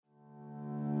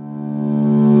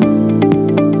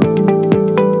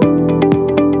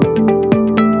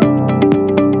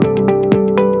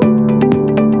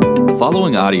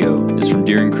following audio is from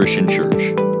Deering Christian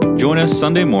Church. Join us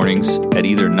Sunday mornings at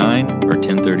either 9 or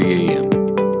 10:30 a.m.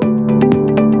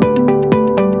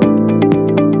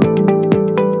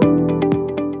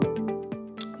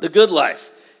 The good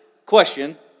life.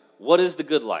 Question, what is the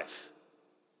good life?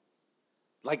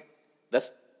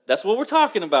 That's what we're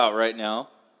talking about right now.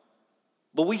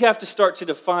 But we have to start to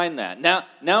define that.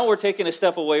 Now we're taking a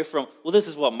step away from, well, this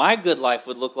is what my good life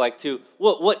would look like too.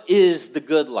 What is the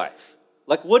good life?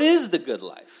 What is the good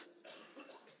life?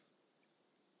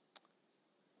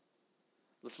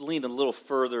 Let's lean a little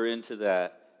further into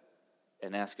that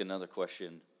and ask another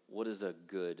question. What is a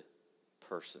good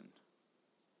person?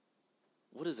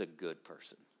 What is a good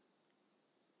person?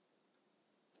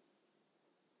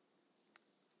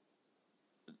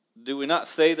 Do we not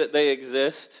say that they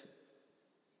exist?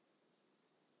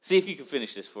 See if you can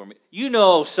finish this for me. You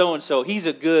know so-and-so, he's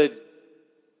a good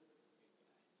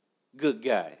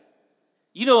guy.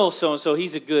 You know so-and-so,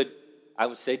 he's a good, I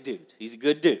would say dude. He's a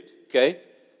good dude, okay?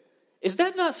 Is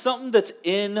that not something that's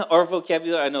in our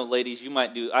vocabulary? I know ladies, you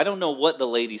might do, I don't know what is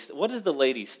the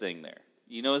ladies thing there?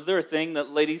 You know, is there a thing that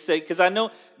ladies say? Because I know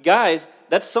guys,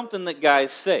 that's something that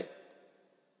guys say.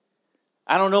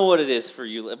 I don't know what it is for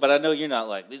you, but I know you're not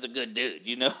like, he's a good dude,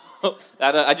 you know?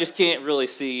 I just can't really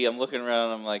see. I'm looking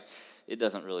around, I'm like, it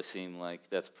doesn't really seem like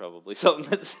that's probably something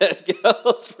that says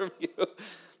gals from you.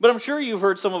 But I'm sure you've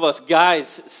heard some of us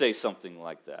guys say something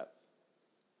like that.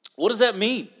 What does that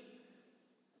mean?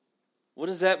 What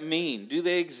does that mean? Do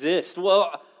they exist?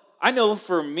 Well, I know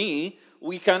for me,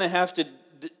 we kind of have to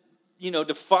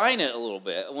define it a little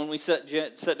bit. When we sat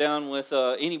down with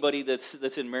anybody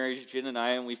that's in marriage, Jen and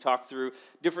I, and we've talked through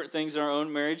different things in our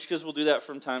own marriage, because we'll do that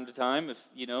from time to time. If,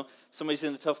 somebody's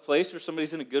in a tough place or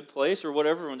somebody's in a good place or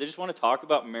whatever, and they just want to talk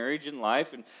about marriage and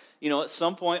life. And, at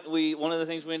some point, one of the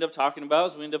things we end up talking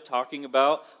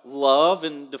about love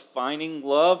and defining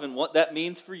love and what that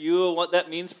means for you and what that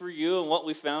means for you. And what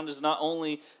we found is not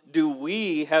only do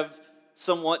we have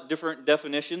somewhat different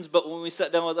definitions, but when we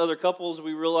sat down with other couples,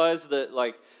 we realized that,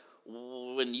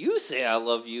 when you say I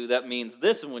love you, that means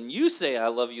this, and when you say I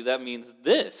love you, that means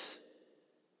this.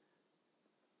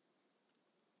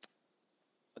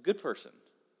 A good person.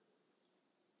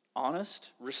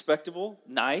 Honest, respectable,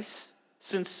 nice,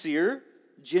 sincere,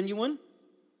 genuine,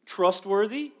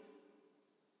 trustworthy.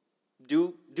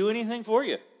 Do anything for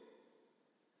you.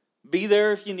 Be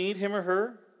there if you need him or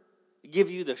her. Give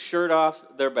you the shirt off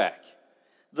their back.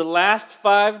 The last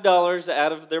 $5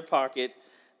 out of their pocket,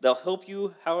 they'll help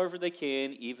you however they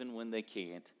can, even when they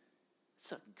can't.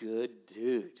 It's a good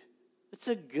dude. It's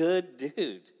a good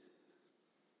dude.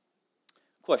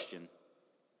 Question.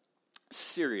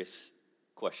 Serious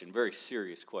question. Very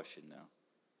serious question now.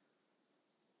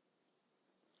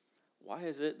 Why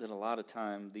is it that a lot of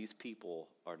time these people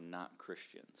are not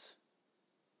Christians?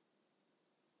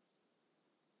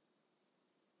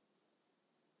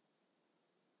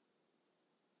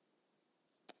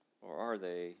 Or are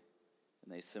they,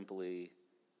 and they simply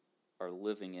are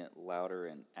living it louder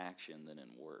in action than in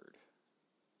word?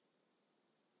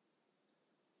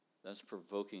 That's a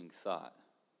provoking thought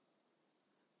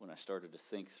when I started to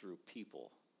think through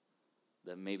people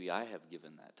that maybe I have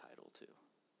given that title to.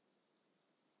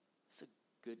 It's a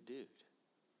good dude.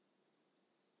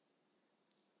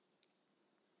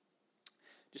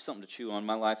 Just something to chew on.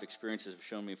 My life experiences have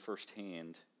shown me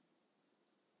firsthand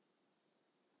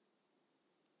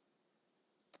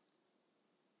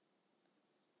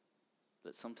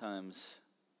that sometimes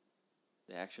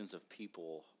the actions of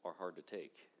people are hard to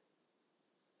take.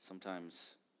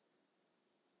 Sometimes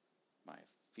my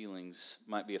feelings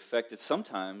might be affected.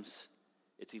 Sometimes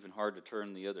it's even hard to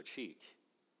turn the other cheek,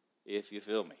 if you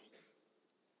feel me.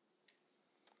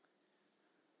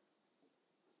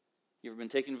 You ever been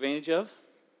taken advantage of?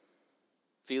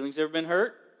 Feelings ever been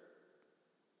hurt?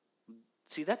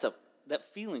 See, that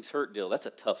feelings hurt deal, that's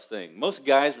a tough thing. Most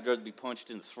guys would rather be punched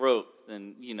in the throat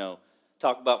than,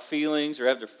 talk about feelings or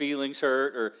have their feelings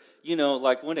hurt, or,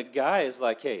 when a guy is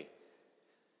like, hey,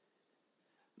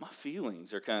 my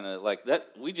feelings are kind of like that.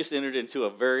 We just entered into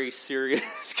a very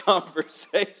serious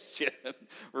conversation,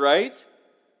 right?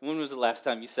 When was the last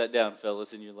time you sat down,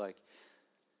 fellas, and you're like,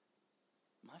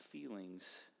 my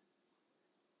feelings?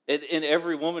 And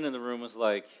every woman in the room was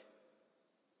like,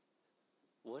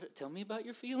 what? Tell me about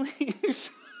your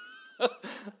feelings.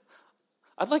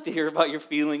 I'd like to hear about your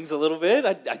feelings a little bit.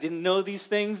 I didn't know these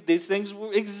things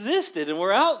existed and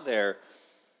were out there.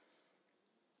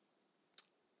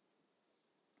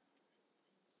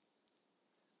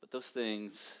 But those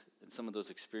things and some of those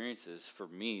experiences, for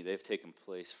me, they've taken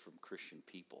place from Christian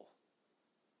people.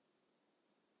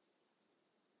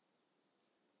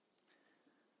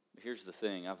 here's the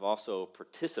thing. I've also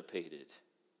participated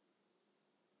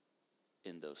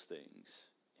in those things,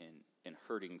 in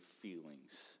hurting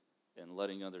feelings, and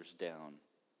letting others down,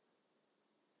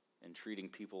 and treating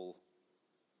people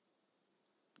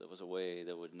that was a way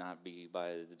that would not be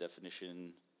by the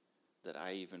definition that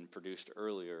I even produced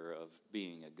earlier of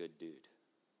being a good dude.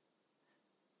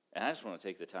 And I just want to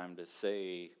take the time to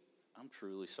say, I'm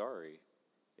truly sorry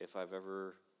if I've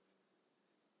ever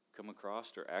come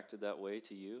across or acted that way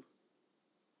to you.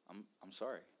 I'm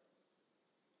sorry.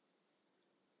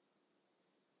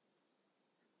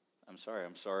 I'm sorry.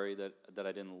 I'm sorry that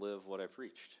I didn't live what I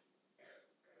preached.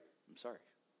 I'm sorry.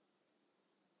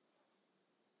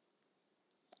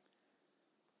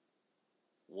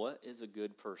 What is a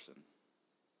good person?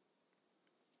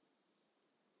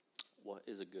 What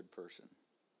is a good person?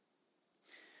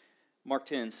 Mark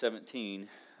 10:17,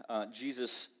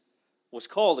 Jesus was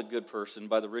called a good person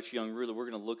by the rich young ruler. We're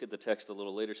going to look at the text a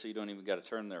little later, so you don't even got to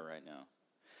turn there right now.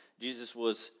 Jesus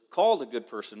was called a good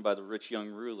person by the rich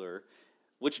young ruler,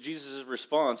 which Jesus'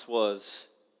 response was,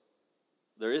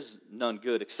 there is none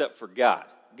good except for God.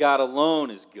 God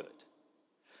alone is good.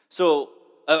 So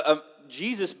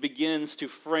Jesus begins to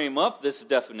frame up this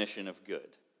definition of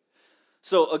good.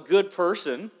 So a good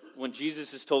person, when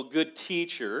Jesus is told good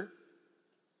teacher,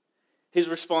 his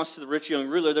response to the rich young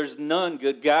ruler, there's none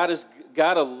good.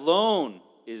 God alone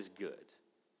is good.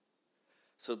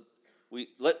 So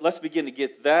let's begin to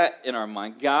get that in our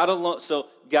mind. God alone. So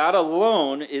God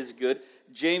alone is good.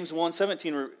 James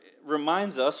 1:17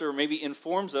 reminds us, or maybe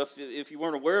informs us, if you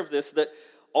weren't aware of this, that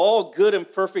all good and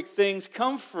perfect things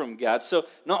come from God. So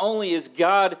not only is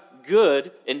God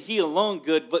good and He alone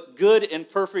good, but good and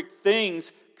perfect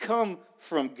things come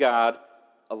from God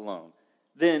alone.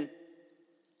 Then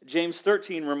James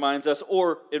 13 reminds us,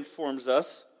 or informs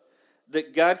us,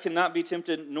 that God cannot be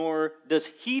tempted, nor does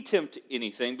He tempt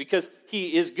anything, because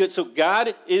He is good. So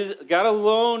God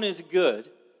alone is good,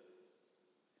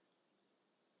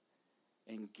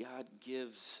 and God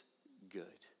gives good.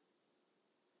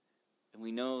 And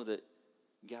we know that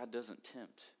God doesn't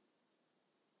tempt.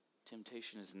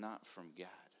 Temptation is not from God.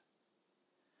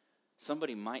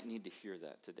 Somebody might need to hear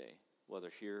that today,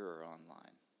 whether here or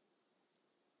online.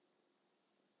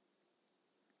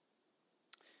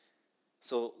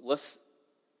 So let's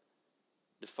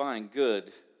define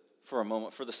good for a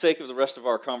moment, for the sake of the rest of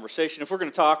our conversation. If we're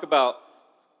going to talk about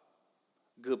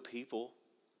good people,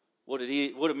 what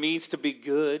it means to be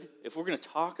good, if we're going to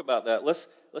talk about that, let's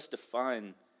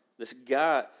define this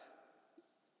God,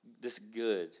 this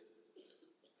good.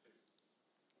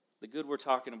 The good we're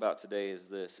talking about today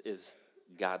is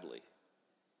godly.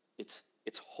 It's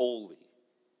holy.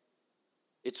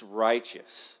 It's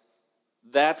righteous.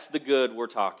 That's the good we're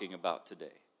talking about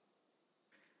today.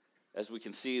 As we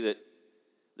can see that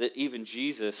even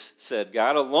Jesus said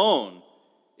God alone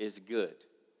is good.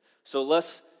 So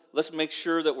let's make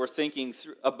sure that we're thinking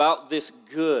about this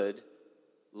good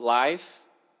life,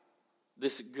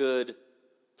 this good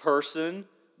person,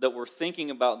 that we're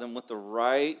thinking about them with the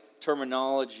right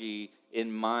terminology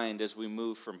in mind as we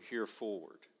move from here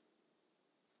forward.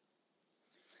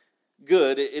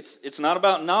 Good, it's not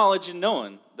about knowledge and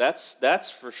knowing. That's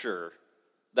for sure.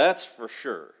 That's for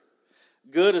sure.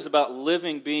 Good is about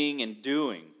living, being, and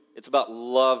doing. It's about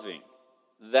loving.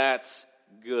 That's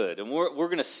good. And we're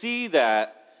going to see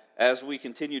that as we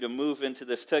continue to move into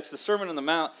this text. The Sermon on the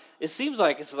Mount, it seems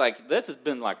like this has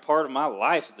been like part of my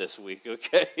life this week,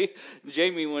 okay?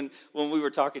 Jamie, when we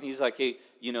were talking, he's like, hey,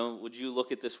 would you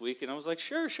look at this week? And I was like,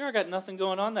 sure, I got nothing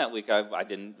going on that week. I'm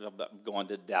going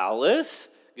to Dallas.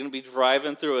 Going to be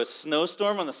driving through a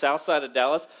snowstorm on the south side of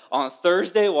Dallas on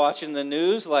Thursday, watching the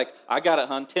news. Like, I got it,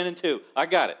 hon, 10-2. I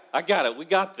got it. We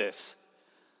got this.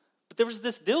 But there was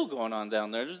this deal going on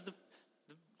down there. There's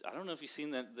I don't know if you've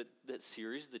seen that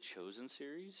series, the Chosen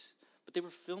series, but they were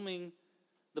filming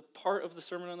the part of the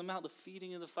Sermon on the Mount, the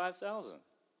feeding of the 5,000.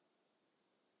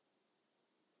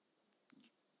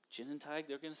 Jen and Tig,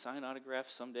 they're going to sign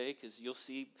autographs someday because you'll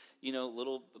see,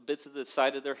 little bits of the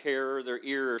side of their hair or their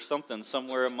ear or something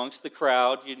somewhere amongst the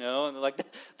crowd, and they're like,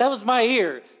 that was my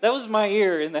ear. That was my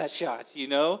ear in that shot,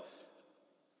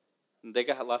 And they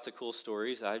got lots of cool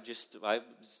stories.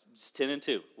 It's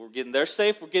 10-2. We're getting there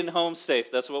safe. We're getting home safe.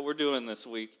 That's what we're doing this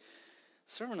week.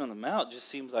 Sermon on the Mount just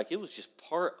seems like it was just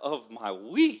part of my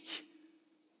week.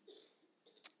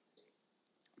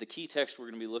 The key text we're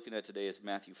going to be looking at today is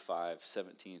Matthew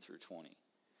 5:17 through 20.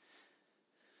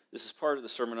 This is part of the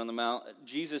Sermon on the Mount.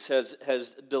 Jesus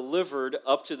has delivered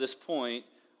up to this point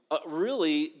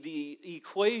really the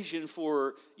equation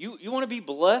for you want to be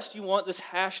blessed. You want this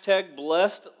hashtag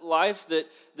blessed life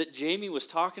that Jamie was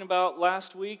talking about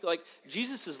last week. Like,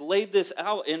 Jesus has laid this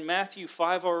out in Matthew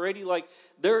 5 already. Like,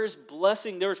 there is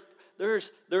blessing, there's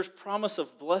promise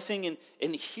of blessing,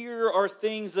 and here are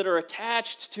things that are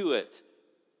attached to it.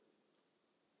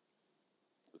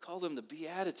 We call them the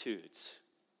Beatitudes.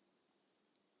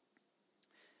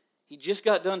 He just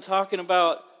got done talking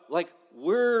about, like,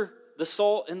 we're the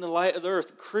salt and the light of the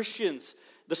earth. Christians,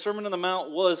 the Sermon on the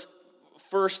Mount was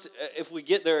first, if we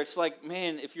get there, it's like,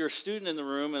 man, if you're a student in the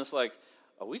room and it's like,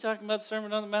 are we talking about the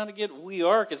Sermon on the Mount again? We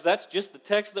are, because that's just the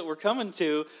text that we're coming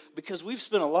to, because we've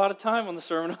spent a lot of time on the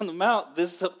Sermon on the Mount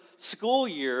this school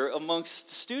year amongst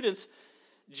students.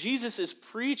 Jesus is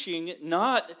preaching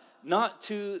not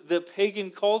to the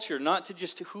pagan culture, not to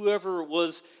just whoever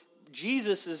was.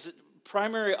 Jesus'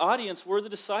 primary audience were the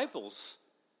disciples.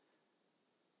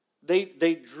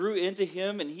 They drew into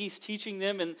him, and he's teaching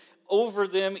them, and over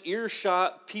them,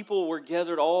 earshot, people were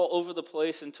gathered all over the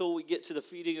place until we get to the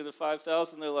feeding of the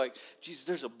 5,000. They're like, Jesus,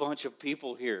 there's a bunch of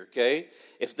people here, okay?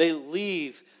 If they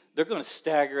leave, they're going to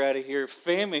stagger out of here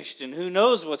famished, and who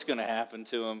knows what's going to happen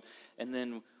to them. And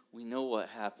then we know what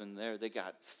happened there. They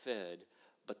got fed,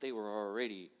 but they were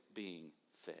already being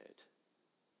fed.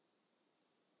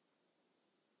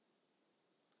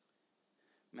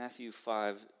 Matthew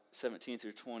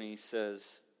 5:17-20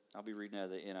 says, I'll be reading out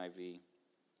of the NIV.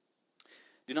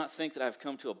 Do not think that I have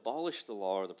come to abolish the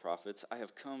law or the prophets. I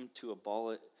have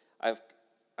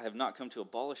not come to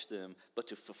abolish them, but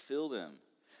to fulfill them.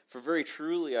 For very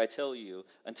truly I tell you,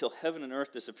 until heaven and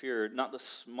earth disappear, not the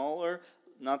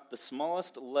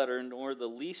smallest letter nor the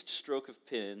least stroke of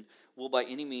pen will by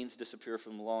any means disappear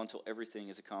from the law until everything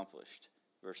is accomplished.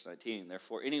 Verse 19,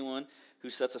 therefore anyone who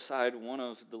sets aside one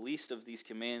of the least of these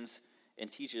commands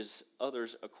and teaches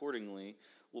others accordingly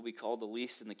will be called the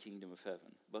least in the kingdom of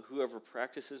heaven. But whoever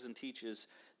practices and teaches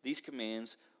these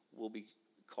commands will be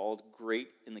called great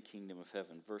in the kingdom of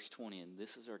heaven. Verse 20, and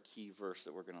this is our key verse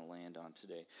that we're going to land on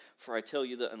today. For I tell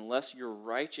you that unless your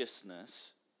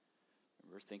righteousness,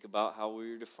 remember, think about how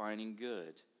we're defining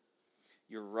good,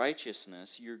 your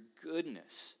righteousness, your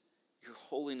goodness, your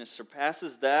holiness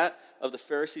surpasses that of the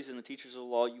Pharisees and the teachers of the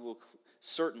law, you will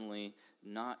certainly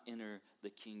not enter the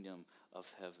kingdom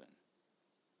of heaven.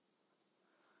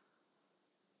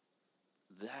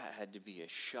 That had to be a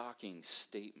shocking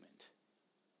statement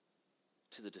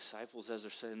to the disciples as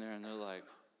they're sitting there, and they're like,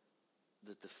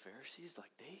 the Pharisees,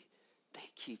 like they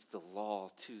keep the law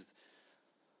to,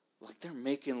 like they're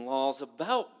making laws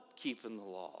about keeping the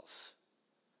laws.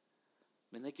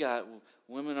 I mean, they got,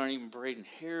 women aren't even braiding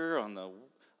hair on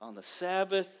the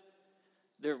Sabbath.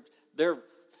 They're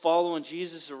following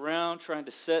Jesus around, trying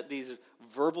to set these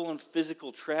verbal and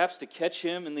physical traps to catch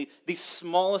him, and these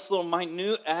smallest little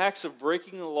minute acts of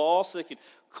breaking the law so they can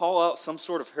call out some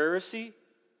sort of heresy.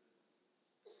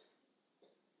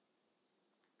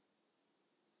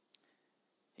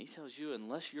 He tells you,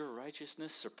 unless your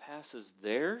righteousness surpasses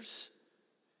theirs,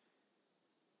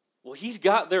 well, he's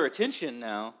got their attention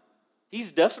now.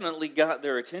 He's definitely got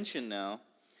their attention now.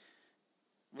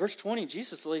 Verse 20,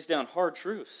 Jesus lays down hard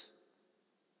truth.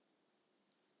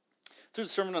 Through the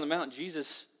Sermon on the Mount,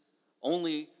 Jesus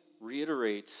only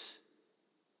reiterates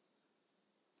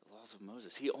the laws of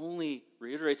Moses. He only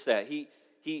reiterates that.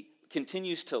 He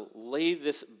continues to lay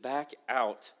this back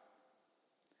out,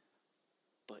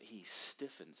 but he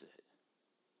stiffens it.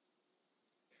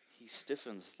 He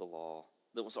stiffens the law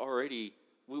that was already,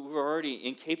 we were already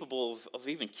incapable of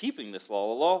even keeping this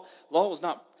law. The law was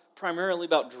not primarily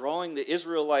about drawing the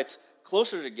Israelites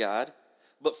closer to God,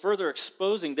 but further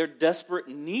exposing their desperate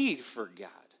need for God,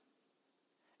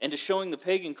 and to showing the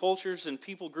pagan cultures and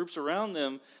people groups around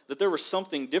them that there was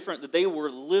something different, that they were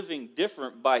living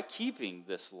different by keeping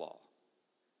this law.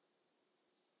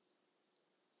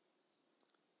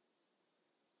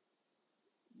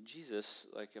 Jesus,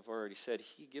 like I've already said,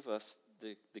 he gave us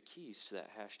the keys to that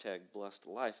hashtag blessed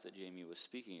life that Jamie was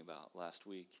speaking about last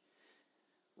week,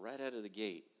 right out of the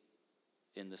gate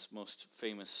in this most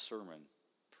famous sermon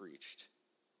preached.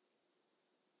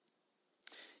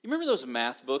 You remember those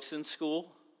math books in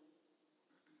school?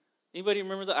 Anybody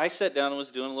remember that? I sat down and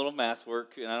was doing a little math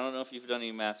work, and I don't know if you've done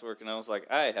any math work, and I was like,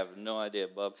 I have no idea,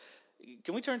 bub.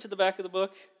 Can we turn to the back of the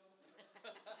book?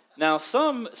 Now,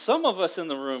 some of us in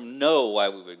the room know why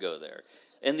we would go there.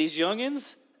 And these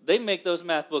youngins, they make those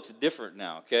math books different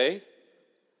now, okay?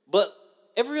 But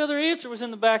every other answer was in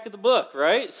the back of the book,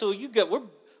 right? So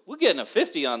we're getting a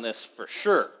 50 on this for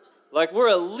sure. Like, we're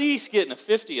at least getting a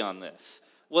 50 on this.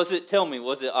 Was it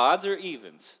odds or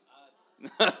evens?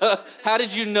 How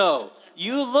did you know?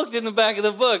 You looked in the back of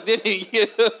the book, didn't you?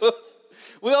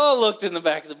 We all looked in the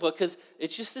back of the book because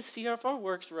it's just to see how far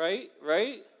works, right?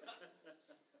 Right?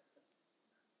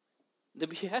 The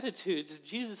Beatitudes,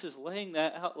 Jesus is laying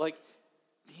that out. Like,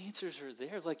 the answers are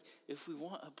there. Like, if we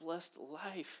want a blessed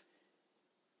life,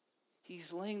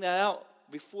 he's laying that out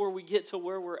before we get to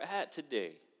where we're at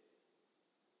today.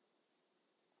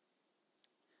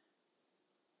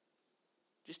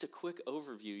 Just a quick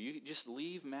overview. You just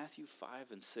leave Matthew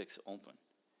 5 and 6 open,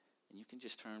 and you can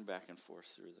just turn back and forth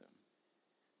through them.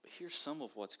 But here's some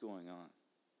of what's going on.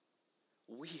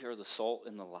 We are the salt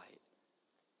and the light.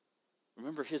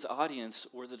 Remember, his audience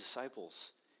were the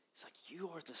disciples. He's like, you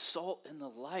are the salt and the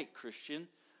light, Christian,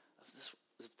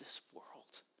 of this world.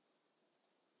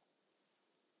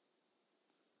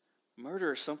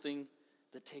 Murder is something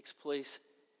that takes place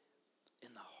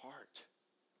in the heart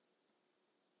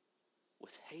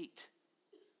with hate.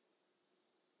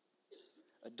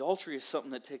 Adultery is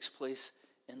something that takes place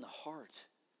in the heart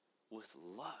with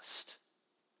lust.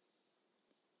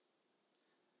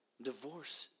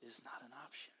 Divorce is not an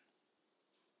option.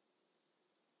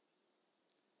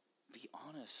 Be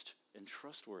honest and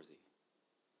trustworthy.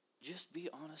 Just be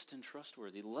honest and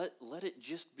trustworthy. Let it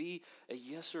just be a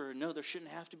yes or a no. There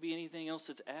shouldn't have to be anything else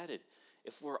that's added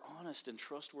if we're honest and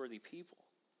trustworthy people.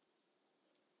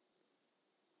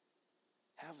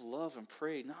 Have love and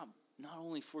pray not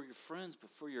only for your friends, but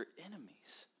for your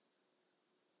enemies.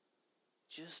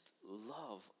 Just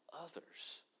love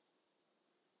others.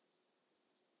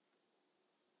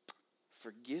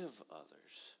 Forgive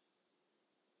others.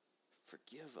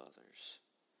 Forgive others.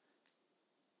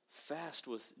 Fast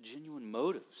with genuine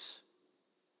motives.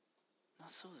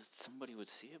 Not so that somebody would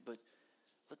see it, but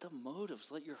let the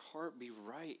motives, let your heart be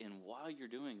right in while you're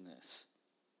doing this.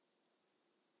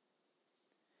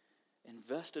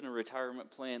 Invest in a retirement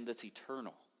plan that's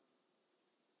eternal.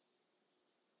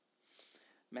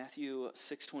 Matthew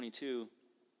 6:22,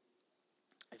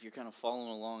 if you're kind of following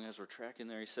along as we're tracking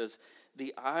there, he says,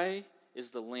 the eye is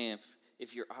the lamp.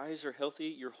 If your eyes are healthy,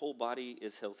 your whole body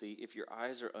is healthy. If your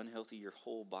eyes are unhealthy, your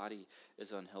whole body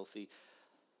is unhealthy.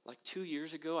 Like 2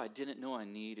 years ago, I didn't know I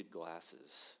needed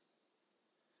glasses.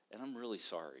 And I'm really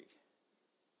sorry.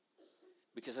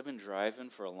 Because I've been driving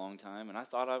for a long time, and I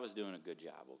thought I was doing a good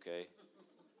job, okay?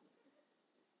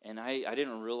 And I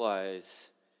didn't realize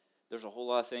there's a whole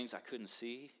lot of things I couldn't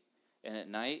see. And at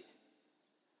night,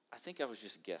 I think I was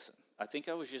just guessing. I think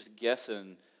I was just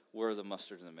guessing where the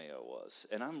mustard and the mayo was.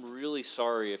 And I'm really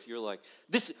sorry if you're like,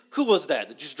 who was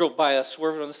that just drove by us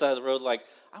swerving on the side of the road? Like,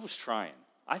 I was trying.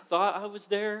 I thought I was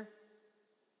there.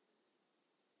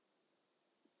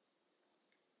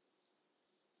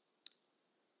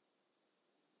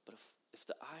 But if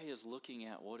the eye is looking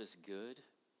at what is good,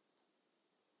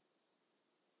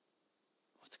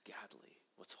 what's godly,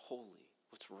 what's holy,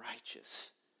 what's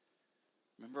righteous,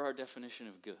 remember our definition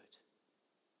of good.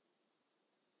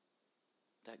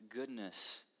 That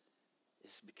goodness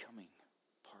is becoming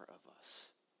part of us.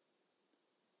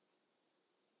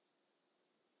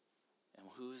 And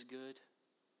who is good?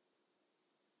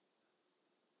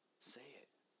 Say it.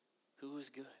 Who is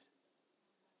good?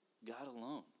 God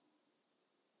alone.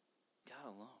 God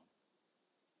alone.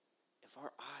 If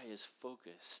our eye is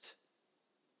focused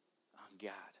on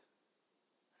God,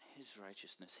 His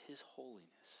righteousness, His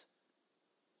holiness,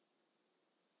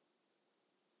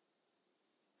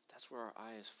 that's where our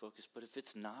eye is focused. But if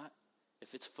it's not,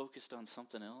 if it's focused on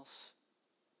something else,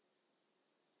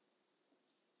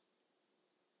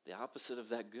 the opposite of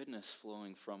that goodness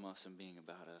flowing from us and being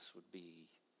about us would be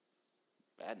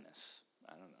badness.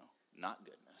 I don't know, not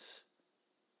goodness.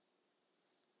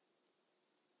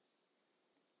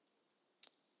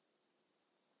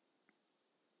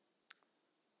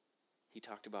 He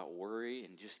talked about worry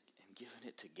and giving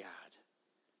it to God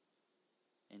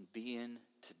and being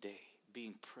today.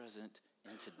 Being present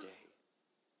in today.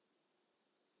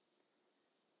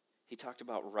 He talked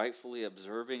about rightfully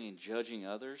observing and judging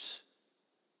others.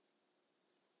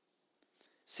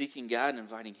 Seeking God and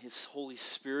inviting His Holy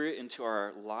Spirit into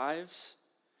our lives.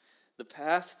 The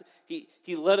path,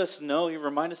 He let us know, He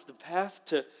reminded us the path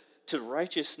to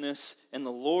righteousness and the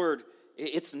Lord,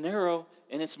 it's narrow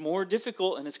and it's more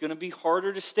difficult and it's going to be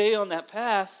harder to stay on that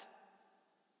path.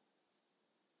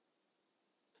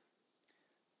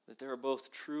 That there are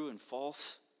both true and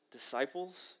false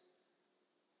disciples.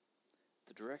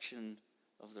 The direction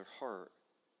of their heart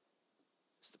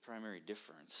is the primary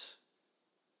difference.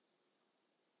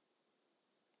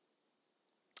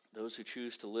 Those who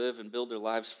choose to live and build their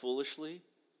lives foolishly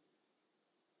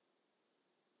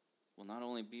will not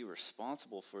only be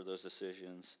responsible for those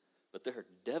decisions, but there are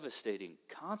devastating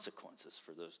consequences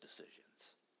for those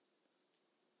decisions.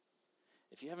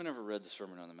 If If you haven't ever read the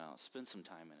Sermon on the Mount, spend some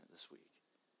time in it this week.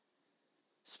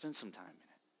 Spend some time in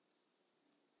it.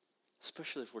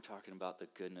 Especially if we're talking about the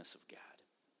goodness of God.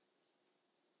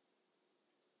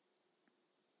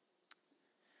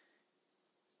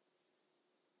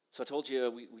 So I told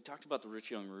you, we talked about the rich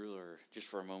young ruler just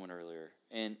for a moment earlier.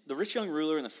 And the rich young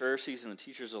ruler and the Pharisees and the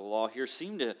teachers of the law here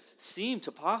seem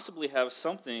to possibly have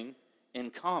something in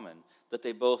common that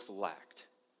they both lacked.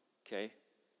 Okay?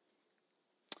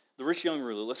 The rich young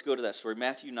ruler, let's go to that story.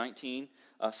 Matthew 19,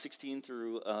 16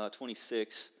 through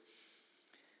 26.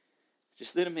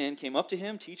 Just then a man came up to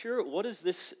him, Teacher, what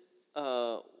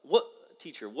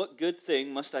good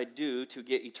thing must I do to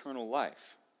get eternal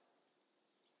life?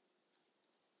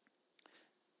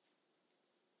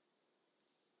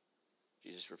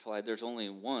 Jesus replied, there's only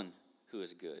one who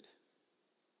is good.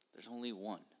 There's only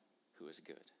one who is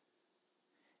good.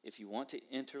 If you want to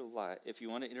enter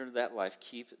that life,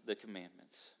 keep the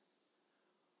commandments.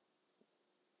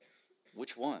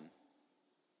 Which one?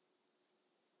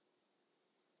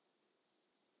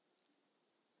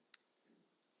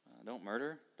 Don't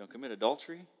murder, don't commit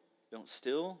adultery, don't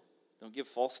steal, don't give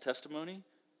false testimony,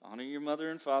 honor your mother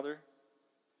and father,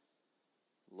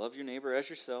 love your neighbor as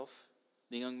yourself.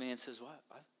 The young man says, well,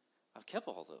 I've kept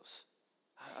all those.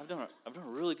 I've done a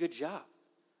really good job.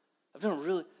 I've done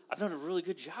a really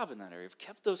good job in that area. I've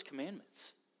kept those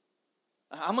commandments.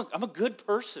 I'm a good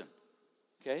person.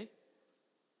 Okay?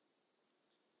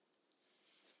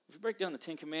 If we break down the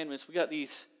 10 Commandments, we got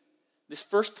this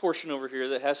first portion over here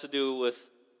that has to do with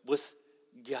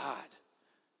God.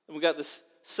 And we got this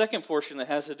second portion that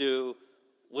has to do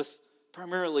with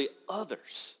primarily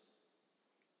others.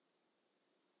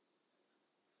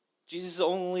 Jesus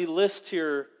only lists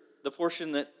here the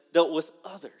portion that dealt with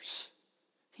others.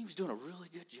 He was doing a really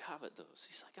good job at those.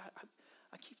 He's like,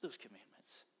 I keep those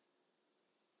commandments.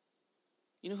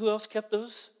 You know who else kept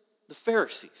those? The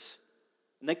Pharisees.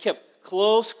 And they kept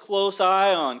close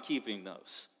eye on keeping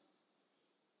those.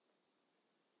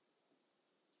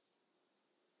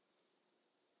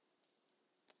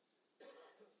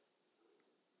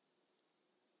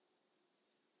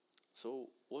 So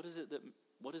what is it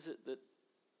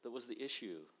that was the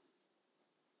issue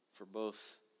for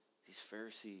both these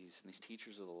Pharisees and these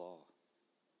teachers of the law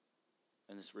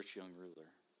and this rich young ruler?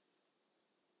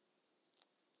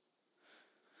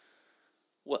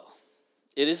 Well,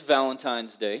 it is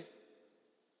Valentine's Day.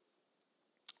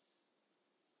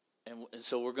 And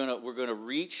so we're gonna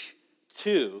reach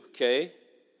to, okay?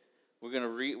 We're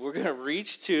gonna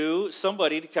reach to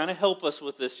somebody to kind of help us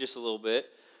with this just a little bit.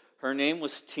 Her name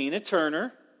was Tina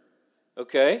Turner,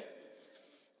 okay?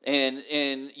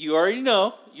 And you already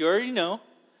know.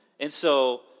 And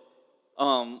so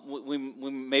we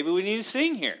maybe we need to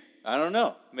sing here. I don't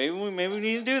know. Maybe we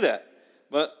need to do that.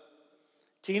 But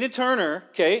Tina Turner,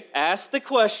 okay, asked the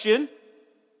question.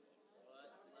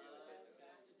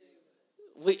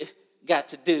 We got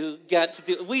to do.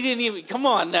 We didn't even, come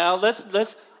on now.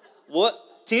 Let's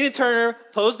what? Tina Turner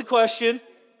posed the question.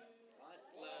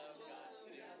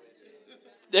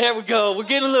 There we go. We're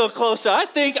getting a little closer. I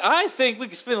think we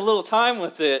could spend a little time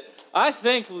with it. I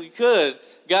think we could.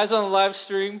 Guys on the live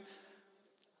stream,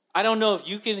 I don't know if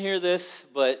you can hear this,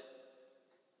 but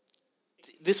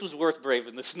this was worth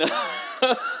braving the snow.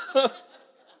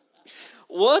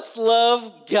 What's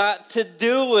love got to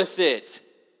do with it?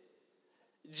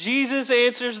 Jesus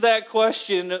answers that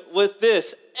question with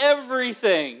this.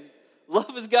 Everything.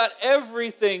 Love has got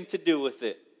everything to do with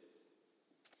it.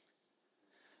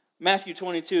 Matthew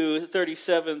 22,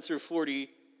 37 through 40,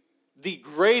 the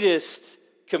greatest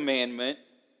commandment,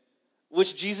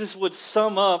 which Jesus would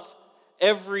sum up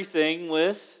everything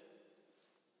with,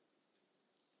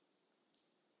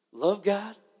 love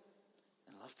God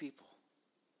and love people.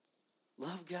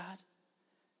 Love God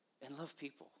and love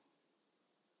people.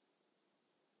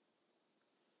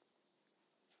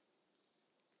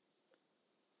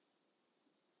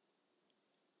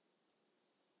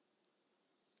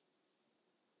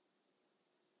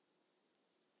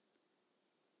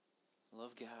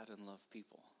 Love God and love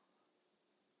people.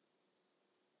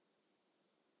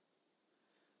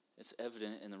 It's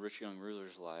evident in the rich young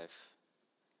ruler's life.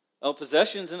 Oh,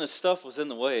 possessions and his stuff was in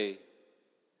the way,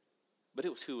 but it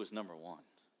was who was number one.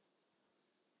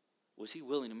 Was he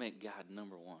willing to make God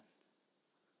number one?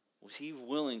 Was he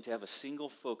willing to have a single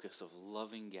focus of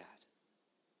loving God?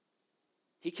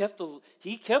 He kept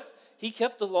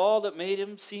the law that made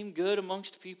him seem good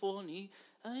amongst people, and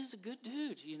he's a good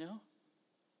dude, you know.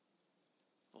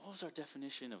 But what was our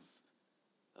definition of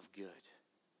good?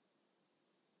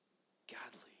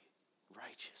 Godly,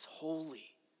 righteous, holy.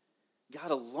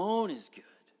 God alone is good.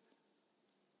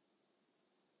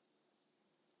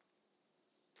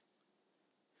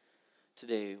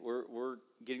 Today, we're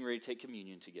getting ready to take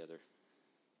communion together.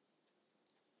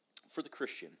 For the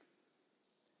Christian,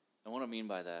 and what I mean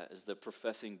by that is the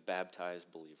professing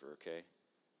baptized believer, okay?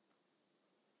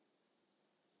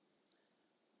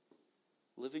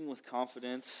 Living with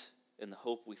confidence in the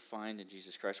hope we find in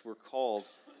Jesus Christ, we're called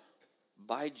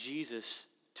by Jesus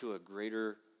to a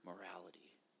greater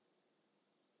morality,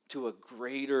 to a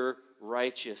greater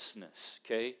righteousness,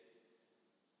 okay?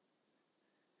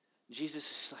 Jesus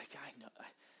is like,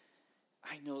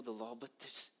 I know the law, but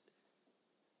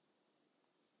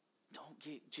don't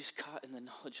get just caught in the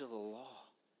knowledge of the law.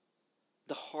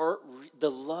 The heart,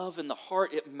 the love in the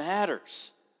heart, it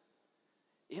matters.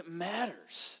 It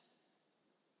matters.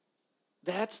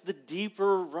 That's the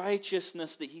deeper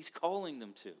righteousness that he's calling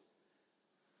them to.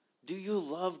 Do you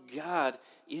love God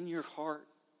in your heart?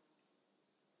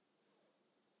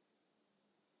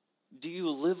 Do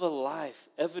you live a life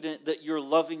evident that you're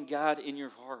loving God in your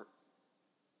heart?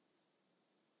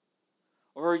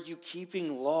 Or are you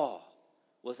keeping law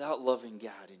without loving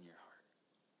God in your heart?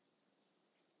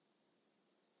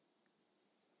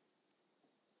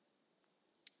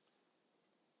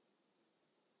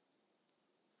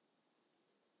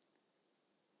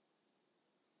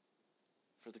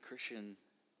 For the Christian,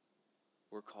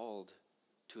 we're called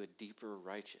to a deeper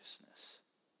righteousness.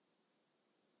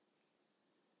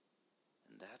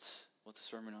 And that's what the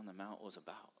Sermon on the Mount was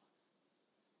about.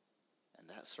 And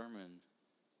that sermon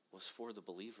was for the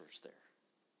believers there.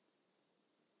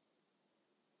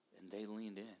 And they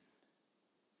leaned in.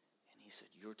 And he said,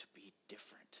 you're to be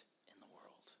different in the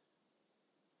world.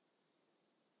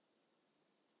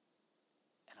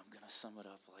 And I'm going to sum it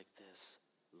up like this.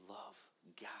 Love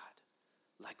God.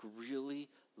 Like really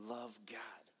love God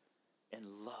and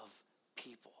love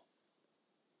people.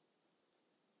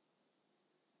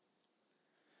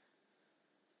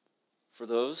 For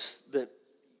those that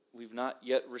we've not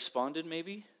yet responded,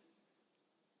 maybe,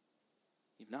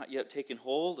 you've not yet taken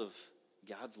hold of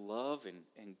God's love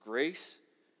and grace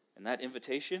and that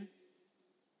invitation,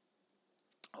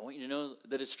 I want you to know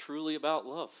that it's truly about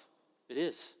love. It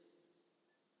is.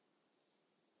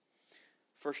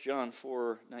 1 John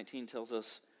 4:19 tells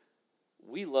us,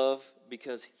 we love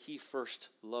because he first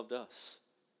loved us.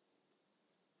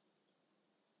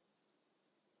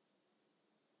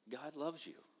 God loves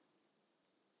you.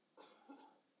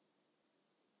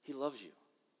 He loves you.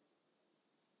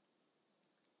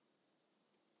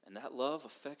 And that love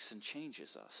affects and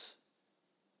changes us.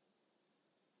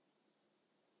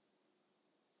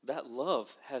 That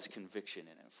love has conviction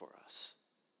in it for us.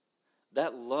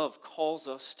 That love calls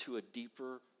us to a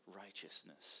deeper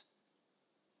righteousness.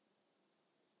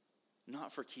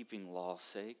 Not for keeping law's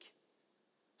sake,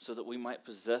 so that we might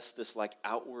possess this like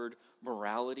outward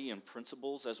morality and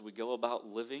principles as we go about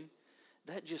living.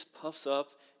 That just puffs up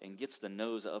and gets the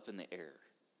nose up in the air.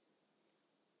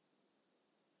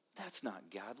 That's not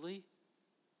godly.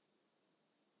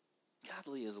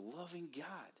 Godly is loving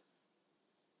God.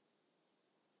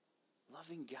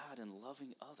 Loving God and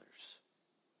loving others.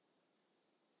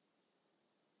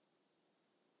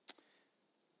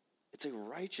 It's a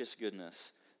righteous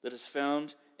goodness that is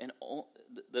found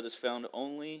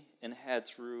only and had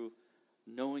through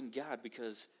knowing God,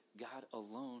 because God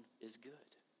alone is good.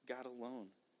 God alone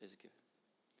is good.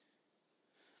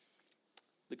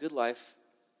 The good life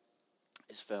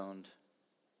is found,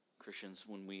 Christians,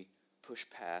 when we push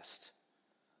past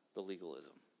the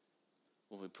legalism.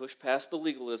 When we push past the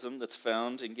legalism that's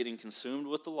found in getting consumed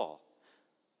with the law.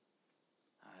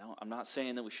 I'm not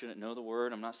saying that we shouldn't know the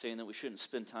Word. I'm not saying that we shouldn't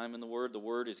spend time in the Word. The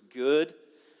Word is good.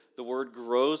 The Word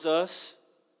grows us.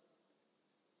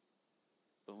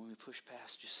 But when we push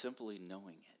past just simply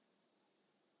knowing it,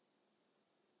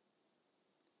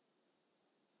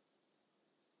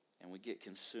 and we get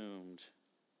consumed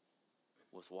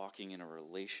with walking in a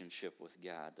relationship with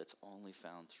God that's only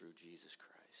found through Jesus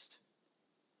Christ.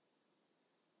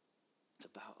 It's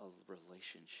about a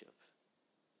relationship.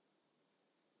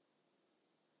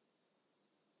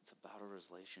 It's about a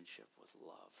relationship with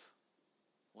love.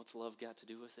 What's love got to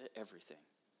do with it? Everything.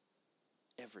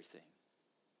 Everything.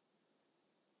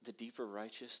 The deeper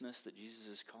righteousness that Jesus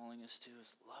is calling us to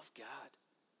is love God.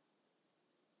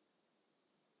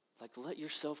 Like, let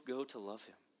yourself go to love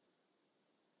him.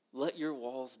 Let your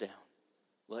walls down.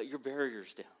 Let your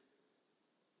barriers down.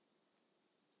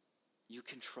 You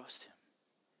can trust him.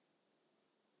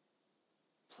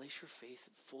 Place your faith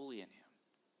fully in him.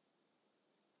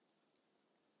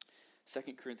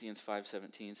 2 Corinthians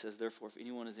 5:17 says, therefore, if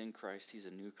anyone is in Christ, he's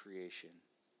a new creation.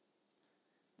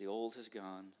 The old has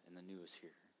gone and the new is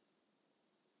here.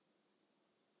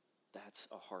 That's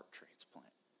a heart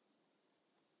transplant.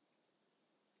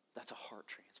 That's a heart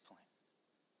transplant.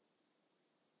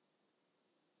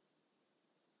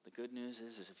 The good news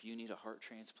is if you need a heart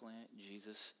transplant,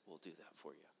 Jesus will do that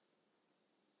for you.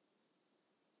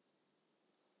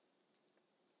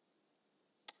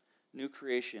 New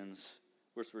creations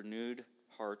with renewed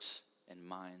hearts and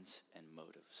minds and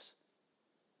motives.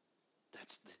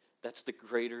 That's the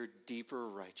greater, deeper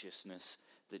righteousness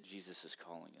that Jesus is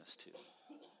calling us to.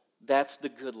 That's the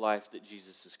good life that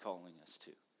Jesus is calling us to.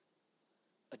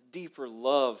 A deeper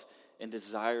love and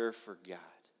desire for God.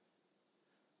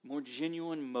 More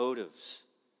genuine motives.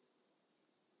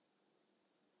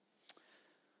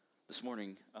 This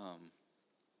morning,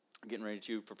 getting ready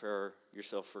to prepare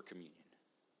yourself for communion.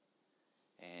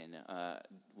 And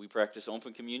we practice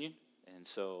open communion. And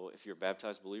so if you're a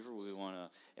baptized believer, we want to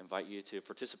invite you to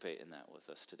participate in that with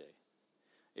us today.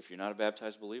 If you're not a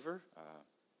baptized believer,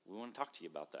 we want to talk to you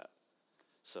about that.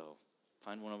 So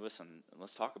find one of us and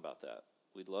let's talk about that.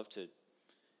 We'd love to,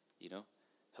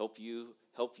 help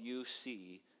you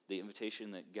see the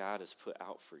invitation that God has put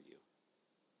out for you.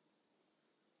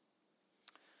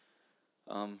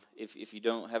 If you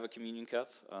don't have a communion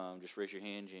cup, just raise your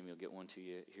hand. Jamie will get one to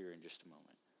you here in just a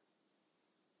moment.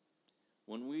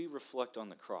 When we reflect on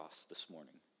the cross this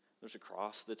morning, there's a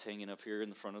cross that's hanging up here in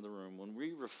the front of the room. When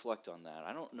we reflect on that,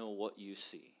 I don't know what you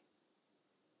see,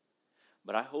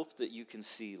 but I hope that you can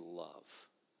see love.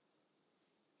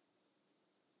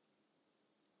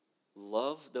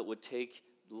 Love that would take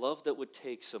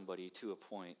somebody to a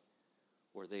point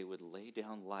where they would lay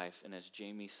down life, and as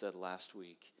Jamie said last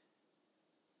week,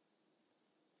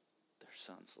 their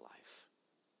son's life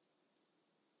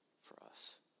for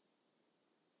us.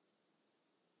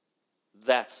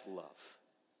 That's love.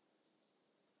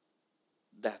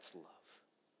 That's love.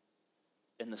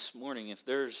 And this morning, if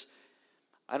there's,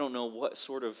 I don't know what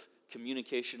sort of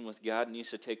communication with God needs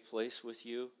to take place with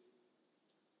you,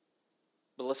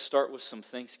 but let's start with some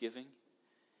thanksgiving.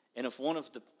 And if one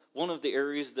of the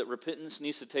areas that repentance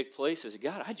needs to take place is,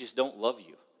 God, I just don't love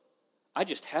you. I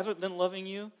just haven't been loving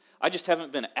you. I just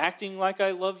haven't been acting like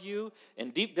I love you.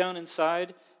 And deep down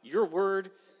inside, your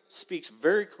word speaks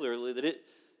very clearly that it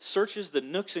searches the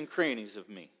nooks and crannies of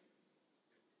me.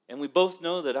 And we both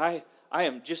know that I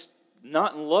am just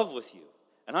not in love with you.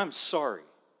 And I'm sorry.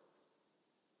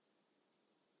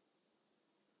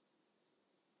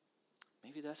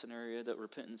 Maybe that's an area that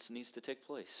repentance needs to take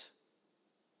place.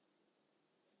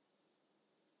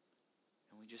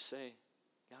 And we just say,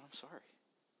 God, I'm sorry.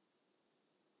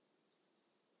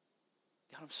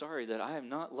 God, I'm sorry that I am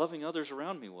not loving others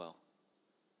around me well.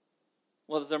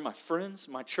 Whether they're my friends,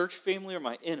 my church family, or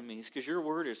my enemies, because your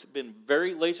word has been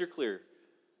very laser clear.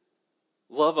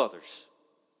 Love others.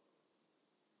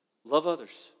 Love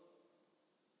others.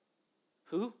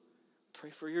 Who?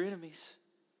 Pray for your enemies.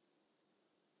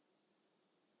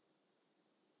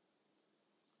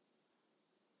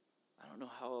 I don't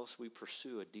know how else we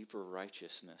pursue a deeper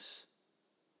righteousness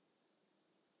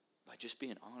by just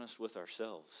being honest with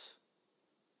ourselves.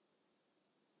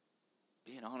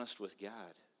 Being honest with God.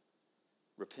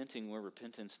 Repenting where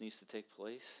repentance needs to take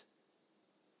place.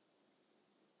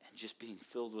 And just being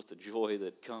filled with the joy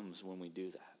that comes when we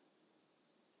do that.